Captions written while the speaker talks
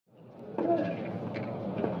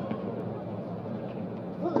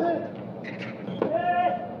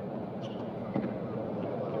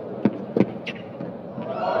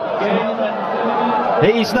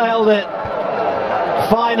He's nailed it.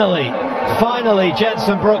 Finally,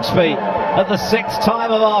 Jensen Brooksby, at the 6th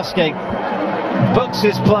time of asking, books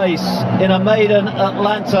his place in a maiden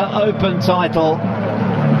Atlanta Open title.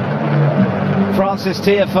 Francis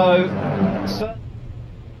Tiafoe.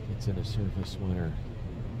 It's in a service winner.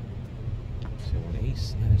 So an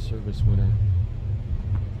ace and a service winner.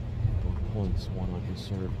 Both points won on his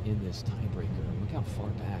serve in this tiebreaker. Look how far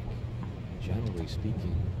back, generally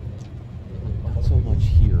speaking. Not so much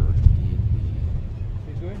here in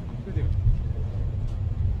the. Figure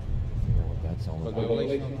out what that's all about. Okay,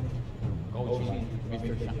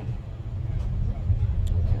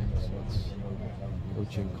 so it's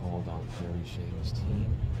coaching called on Jerry Shang's team.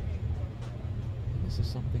 And this is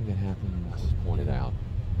something that happened, as pointed out.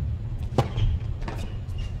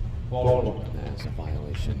 That's a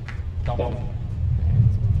violation.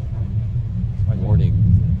 And warning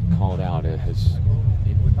called out. It has.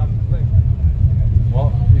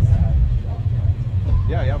 Well,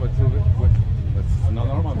 yeah, but so it's not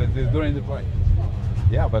normal, but it's during the play.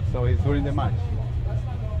 Yeah, but so it's during the match.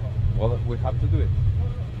 Well, we have to do it.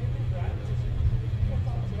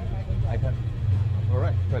 I can. All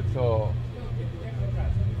right, but so.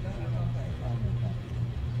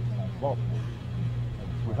 Well,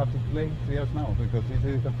 we have to play 3 hours now because this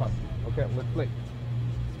is the fast. Okay, let's play.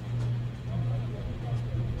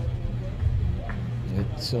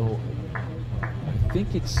 So, I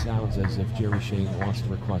think it sounds as if Jerry Shang wants to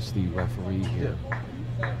request the referee here.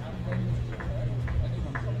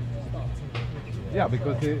 Yeah,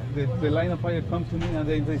 because the line umpire comes to me and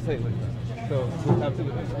they say, so we have to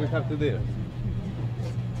do it.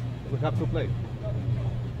 We have to play.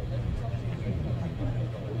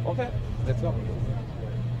 Okay, let's go.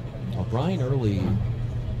 Well, Brian Early,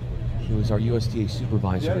 who is our USTA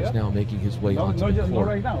supervisor, is now making his way onto the court. Not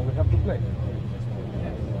right now, we have to play.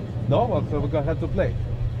 No, well, so we're going to have to play.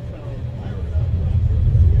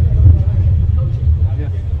 Yeah.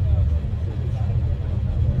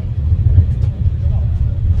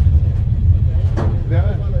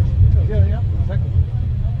 Yeah, exactly.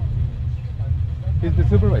 He's the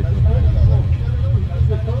supervisor.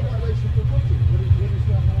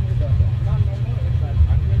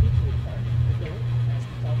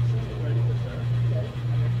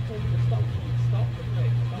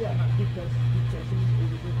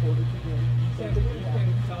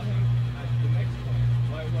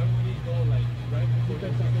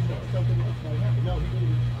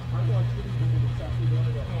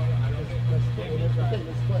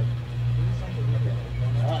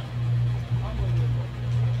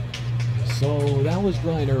 So that was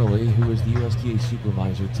Brian Early, who is the USTA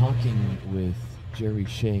supervisor, talking with Jerry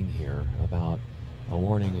Shang here about a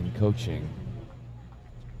warning in coaching.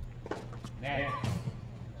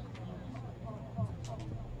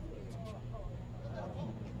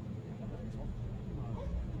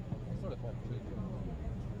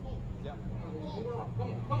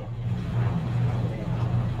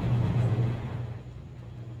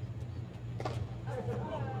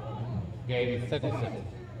 Game 2nd set.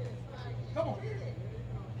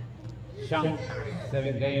 Shang,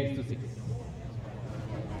 7 games to 6.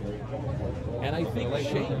 And I think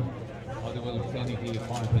Shang. How they will send it to the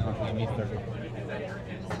penalty, Mr.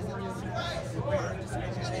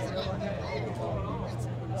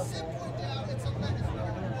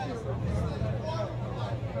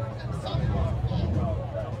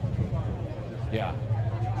 Yeah.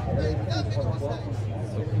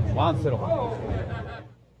 1-0.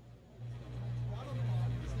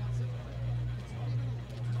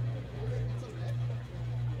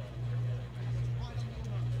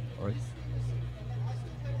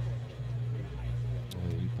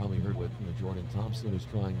 You probably heard what Jordan Thompson was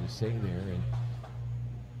trying to say there, and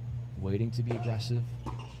waiting to be aggressive.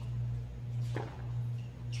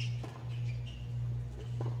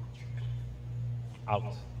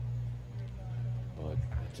 Out. But a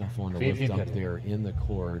tough one to lift up there in the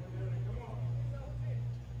court.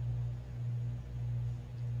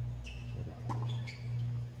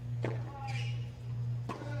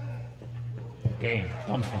 Game.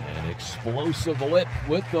 Thompson. An explosive whip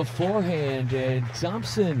with the forehand, and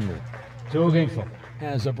Thompson 2 games.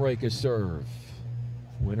 Has a break of serve.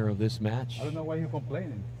 Winner of this match. I don't know why you're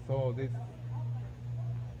complaining. So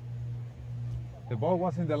the ball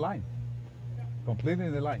was in the line. Completely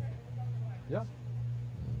in the line. Yeah.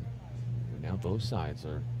 Now both sides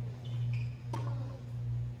are.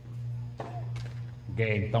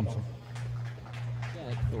 Game. Thompson.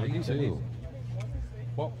 3-2.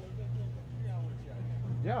 Well.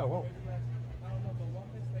 Yeah, well.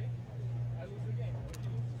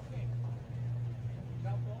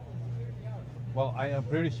 Well, I am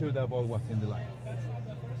pretty sure that ball was in the line.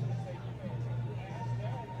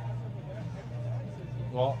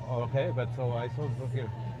 Well, okay, but so I saw it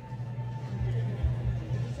here.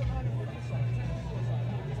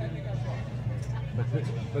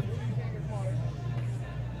 But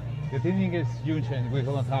the thing is, Juncheng, we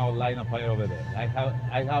don't have a line of fire over there.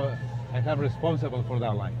 I have responsible for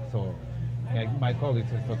that line, so my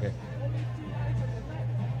colleagues is okay.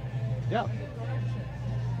 Yeah.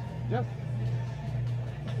 Yeah.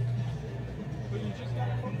 But you just got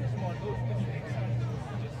to focus more on those things.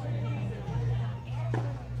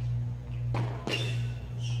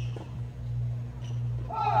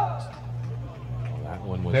 That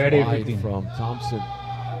one was Very wide 15. from Thompson.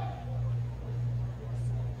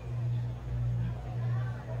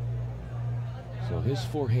 So his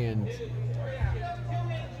forehand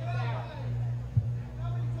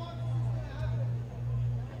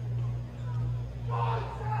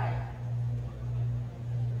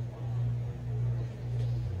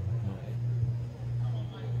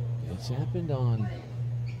it's happened on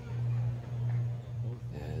both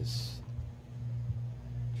as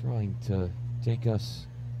trying to take us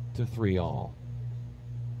to 3-all.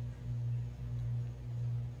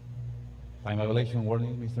 Time violation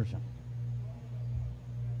warning, Mr. Shang.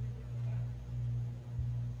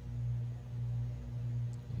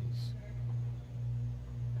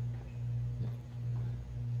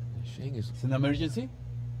 Shang is. It's an emergency?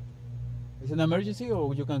 It's an emergency,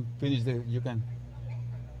 or you can finish the, you can,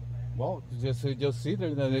 well, just sit there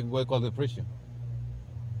and then we'll call the pressure.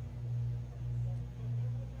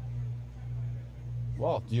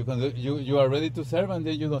 Well, you can, you are ready to serve and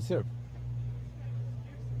then you don't serve.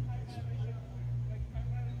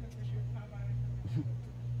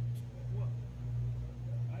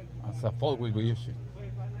 That's a fault will be issued.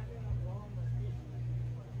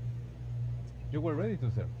 You were ready to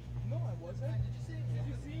serve. No, I wasn't. Did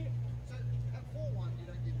you see? So at 4-1, you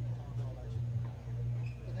don't give him a time violation.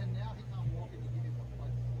 But then now he can't walk and you give him one.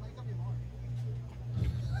 Like, make up your mind.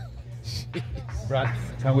 Brad,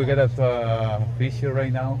 can we get us a fissure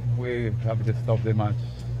right now? We have to stop the match.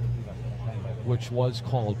 Which was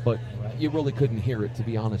called, but you really couldn't hear it, to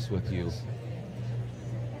be honest with you.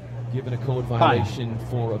 Given a code violation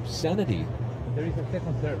for obscenity. There is a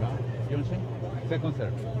second serve, huh? Juncheng? Second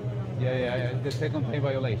serve. Yeah, the second time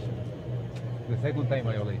violation. The second time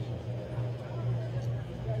violation.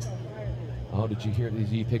 Oh, did you hear? Did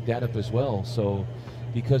you pick that up as well? So,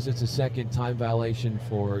 because it's a second time violation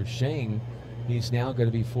for Shang, he's now going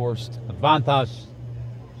to be forced Advantage.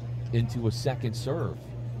 into a second serve.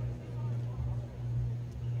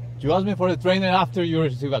 You asked me for the trainer after you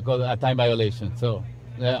receive a time violation. So,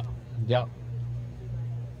 yeah.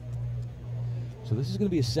 So this is going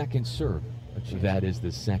to be a second serve. That is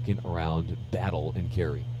the second round battle in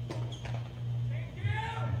carry.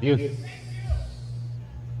 Yes.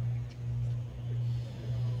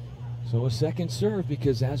 So a second serve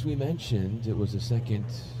because, as we mentioned, it was a second.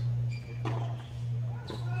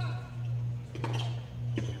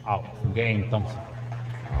 Out. Game, Thompson.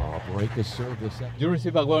 Break a serve the second. You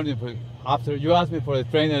receive a warning after you asked me for the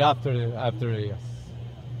trainer after yes.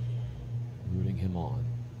 Rooting him on.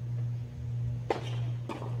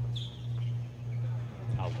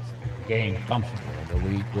 Out. Game, Thompson. And the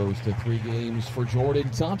lead goes to 3 games for Jordan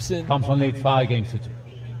Thompson. Thompson leads 5 games to 2.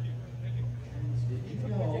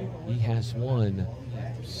 He has won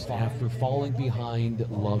after falling behind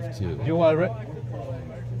love 2. You were ready.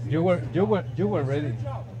 You were ready.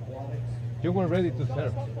 You were ready to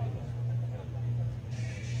serve.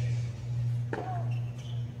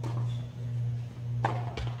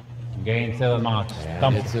 Game 7 match.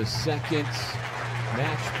 And it's a second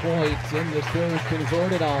match point in the third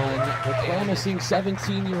converted on the promising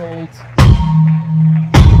 17-year-old.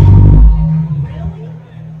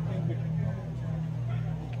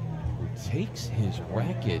 Who takes his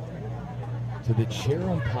racket to the chair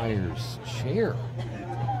umpire's chair.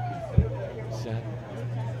 Set.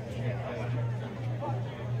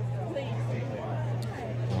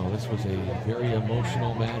 Oh, this was a very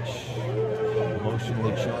emotional match.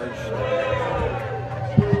 Emotionally charged.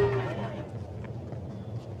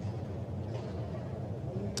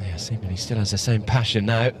 Yeah, seemingly still has the same passion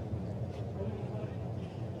now.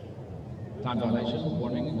 Time violation,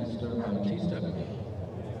 warning, Mr. Bautista Agut.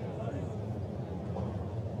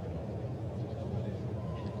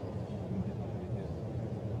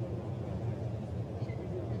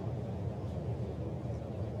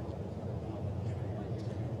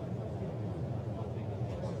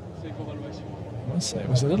 It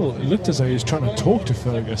was a little. It looked as though he was trying to talk to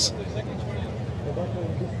Fergus.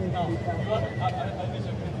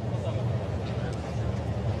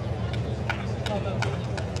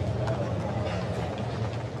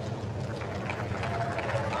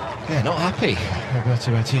 Yeah, not happy,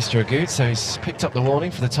 Roberto Bautista Agut, so he's picked up the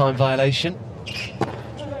warning for the time violation.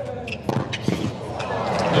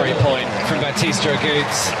 Great point from Bautista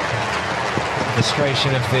Agut.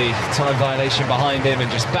 Frustration of the time violation behind him and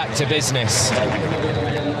just back to business.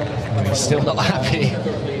 He's still not happy.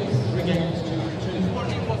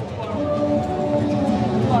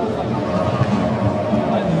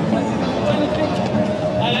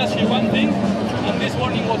 I asked you one thing, and this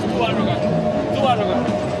warning was too arrogant. Too arrogant.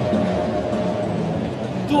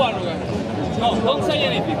 Too arrogant. No, don't say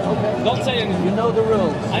anything. Don't say anything. You know the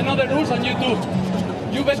rules. I know the rules and you do.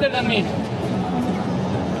 You better than me.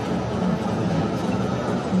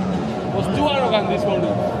 It was too arrogant, this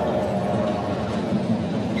warning.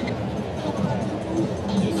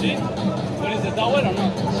 You see? Where is the tower or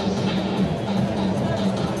not?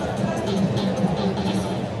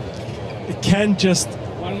 It can just...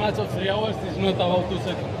 One match of 3 hours is not about 2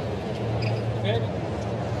 seconds. Okay?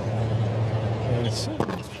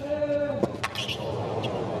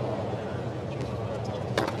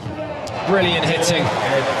 Brilliant hitting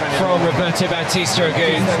from Roberto Bautista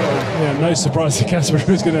Agut. Yeah, no surprise that Casper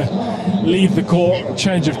Ruud going to leave the court,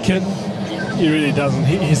 change of kit. He really doesn't.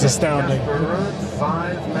 He's astounding.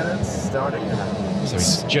 5 minutes starting now. So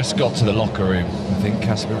he's just got to the locker room. I think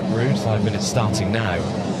Casper Ruud, 5 minutes starting now.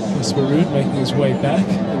 Casper Ruud making his way back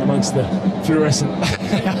in amongst the fluorescent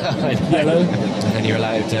yellow. And then you're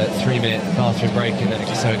allowed a 3-minute bathroom break, and then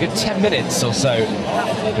so a good 10 minutes or so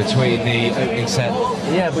between the opening set.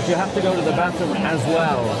 Yeah, but you have to go to the bathroom as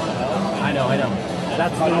well. I know.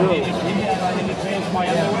 That's the rule. I need to change my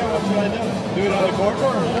underwear. What should I do? Do it on the court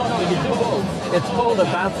or? No, you do both. It's called a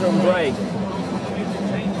bathroom break.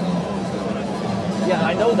 Yeah,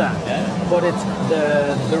 I know that, but it's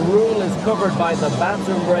the rule is covered by the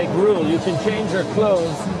bathroom break rule. You can change your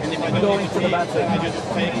clothes going to the bathroom. I just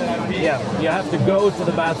take that piece. Yeah, you have to go to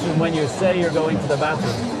the bathroom when you say you're going to the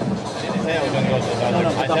bathroom. I didn't say I was going to go to the bathroom.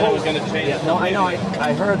 I said I was going to change. Yeah, no, I know.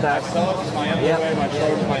 I heard that. Socks, my underwear, my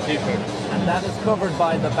shorts, my t-shirt. And that is covered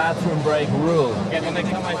by the bathroom break rule. Okay, the next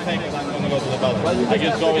time I think I'm going to go to the bathroom. Well, I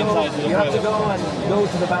just go inside to the You have to toilet. go and go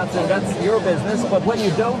to the bathroom. That's your business. But when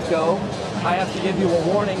you don't go, I have to give you a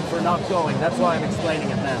warning for not going. That's why I'm explaining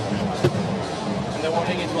it now. And the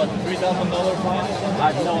warning is what, $3,000 fine?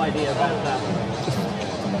 I have no idea about that.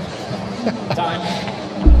 Time.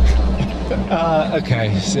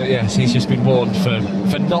 Okay, so yes, he's just been warned for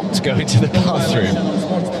not going to the bathroom.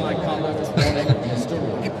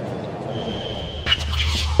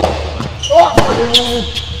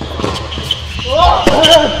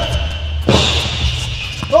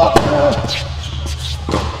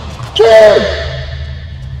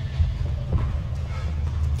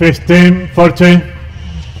 $15, $14.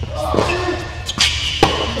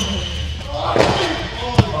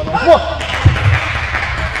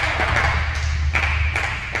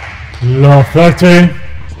 Low 13.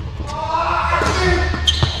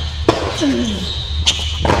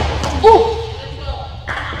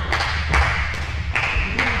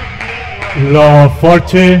 Low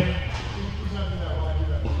 14.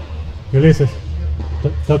 Ulises,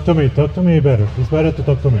 talk to me better. It's better to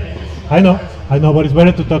talk to me. I know, but it's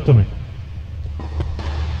better to talk to me.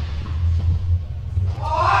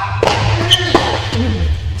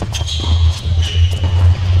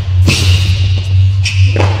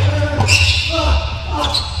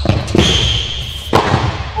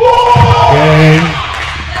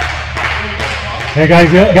 Hey guys,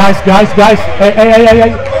 hey guys.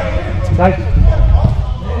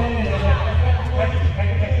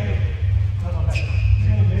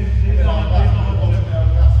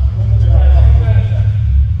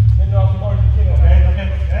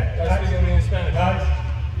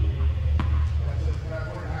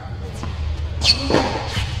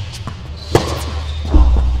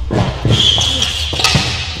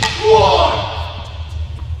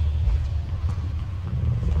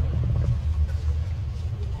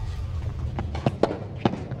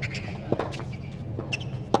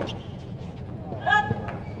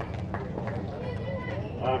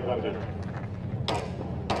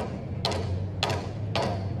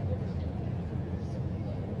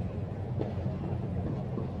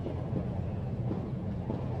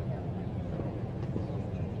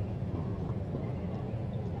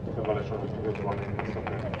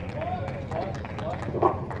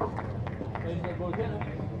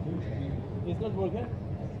 It's not broken?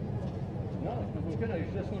 No, it's not broken. I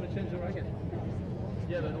just want to change the racket.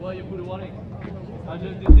 Yeah, but why you put a warning? I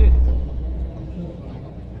just did this.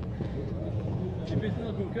 If it's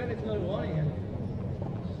not broken, it's not a warning.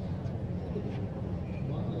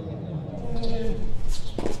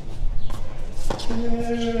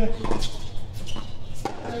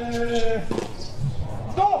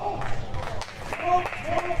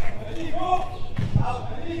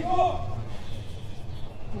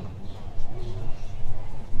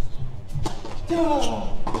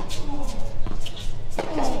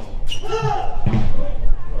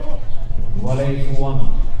 Volley for one.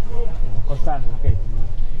 Constant, okay.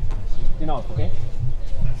 Enough, okay?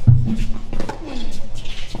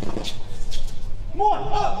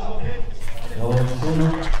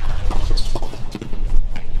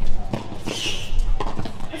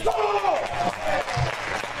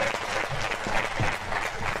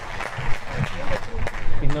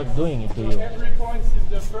 He's not doing it to you. Every point is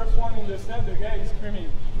the first one in the set, the guy is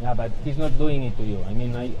screaming. Yeah, but he's not doing it to you. I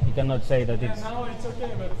mean, he cannot say that it's... Now it's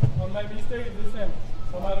okay, but on my mistake it's the same,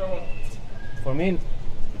 no matter what. For me,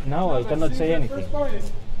 now I cannot say anything.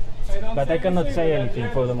 But I cannot say anything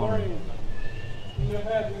for the moment. In the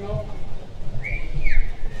head, you know.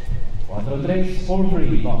 4-3,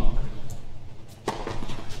 4-3, block.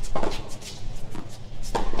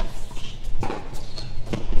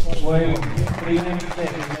 Well, 3 minutes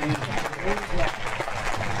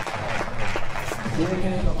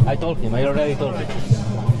I told him, I already told him.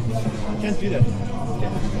 You can't do that.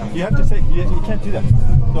 You have to say, you can't do that.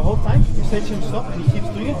 The whole time, you say to him stop and he keeps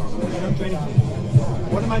doing it, you don't do anything.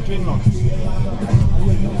 What am I doing wrong?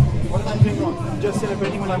 What am I doing wrong? I'm just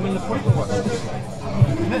celebrating when I win the point or what?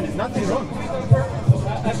 Man, there's nothing wrong.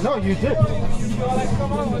 No, you did.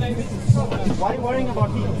 Why are you worrying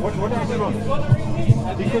about me? What did I do wrong?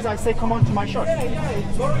 Because I say come on to my shot.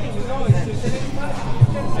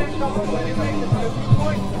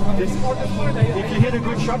 If you hit a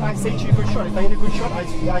good shot, I say to you good shot. If I hit a good shot,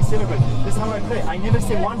 I celebrate. This is how I play. I never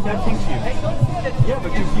say one bad thing to you. Yeah,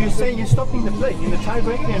 but you say you're stopping the play in the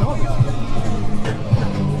tiebreak and all this.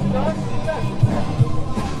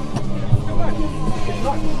 It's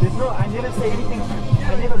not. There's no. I never say anything.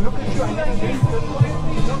 I never look at you. I never say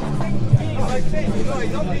anything. I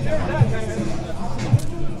don't deserve that.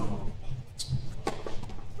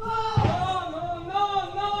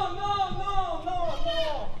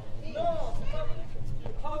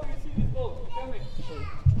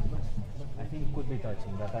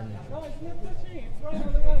 Touching, but I'm not. No, it's not touching, it's right on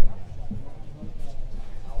the line.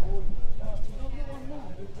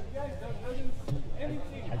 The guy doesn't see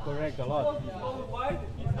anything. I correct a lot. He's all wide,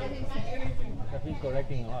 he doesn't see anything. I've been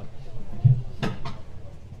correcting a lot.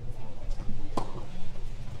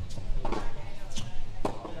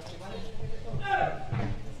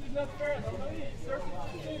 This is not fair, normally he's surfing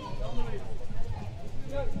the game, normally.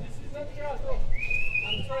 This is not fair at all.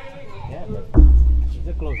 I'm struggling. Yeah, but it's a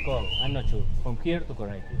close call. I'm not sure. From here to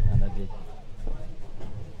correct it, and that's it.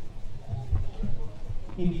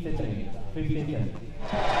 15-30, 15-30.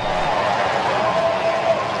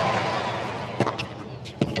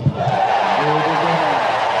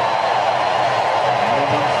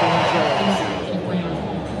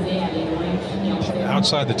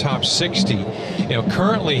 Outside the top 60, you know,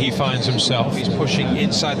 currently he finds himself, he's pushing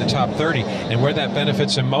inside the top 30, and where that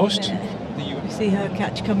benefits him most, see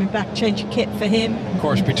Hurkacz coming back, change of kit for him. of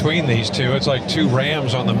course, between these two, it's like two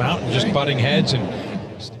rams on the mountain just butting heads. And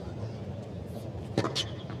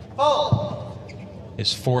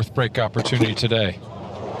his fourth break opportunity today.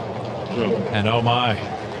 And oh my,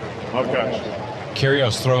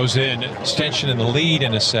 Kyrgios throws in extension in the lead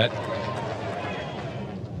in a set.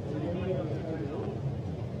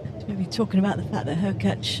 Maybe talking about the fact that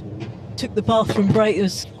Hurkacz took the bathroom break. There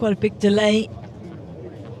was quite a big delay.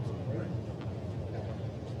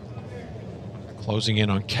 Closing in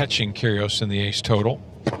on catching Kyrgios in the ace total.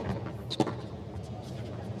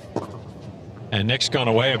 And Nick's gone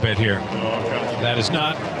away a bit here. That is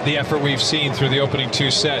not the effort we've seen through the opening two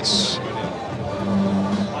sets. I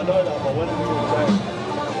know that, but when are we going to change?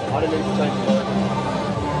 I don't need to change clothes.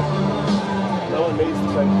 No one needs to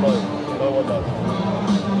change clothes. No one does.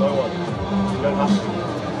 No one. You don't have to.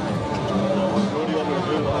 What do you want me to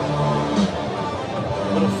do, like?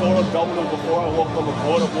 I'm going to sort abdominal before I walk on the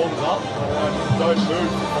board, it warms up, and I just don't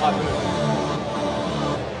move for 5 minutes.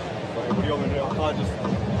 Like, what do you want me to do? I can't just,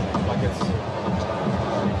 like, it's,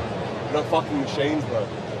 we're not fucking machines, bro. I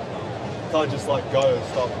can't just, like, go and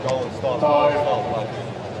stop, go and stop, go and stop, like.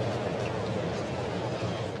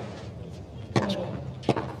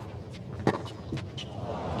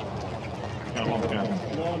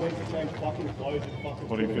 No one needs to change fucking clothes at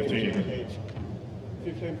fucking 15.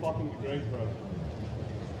 15 fucking degrees, bro.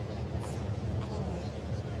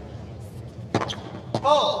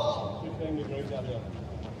 Oh! 15 degrees out there.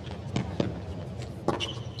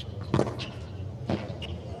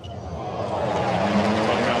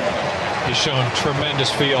 He's shown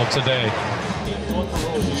tremendous field today. What's the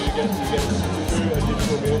rule? You get 2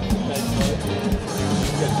 additional meals.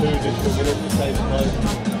 two additional minutes to save time.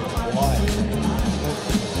 Why?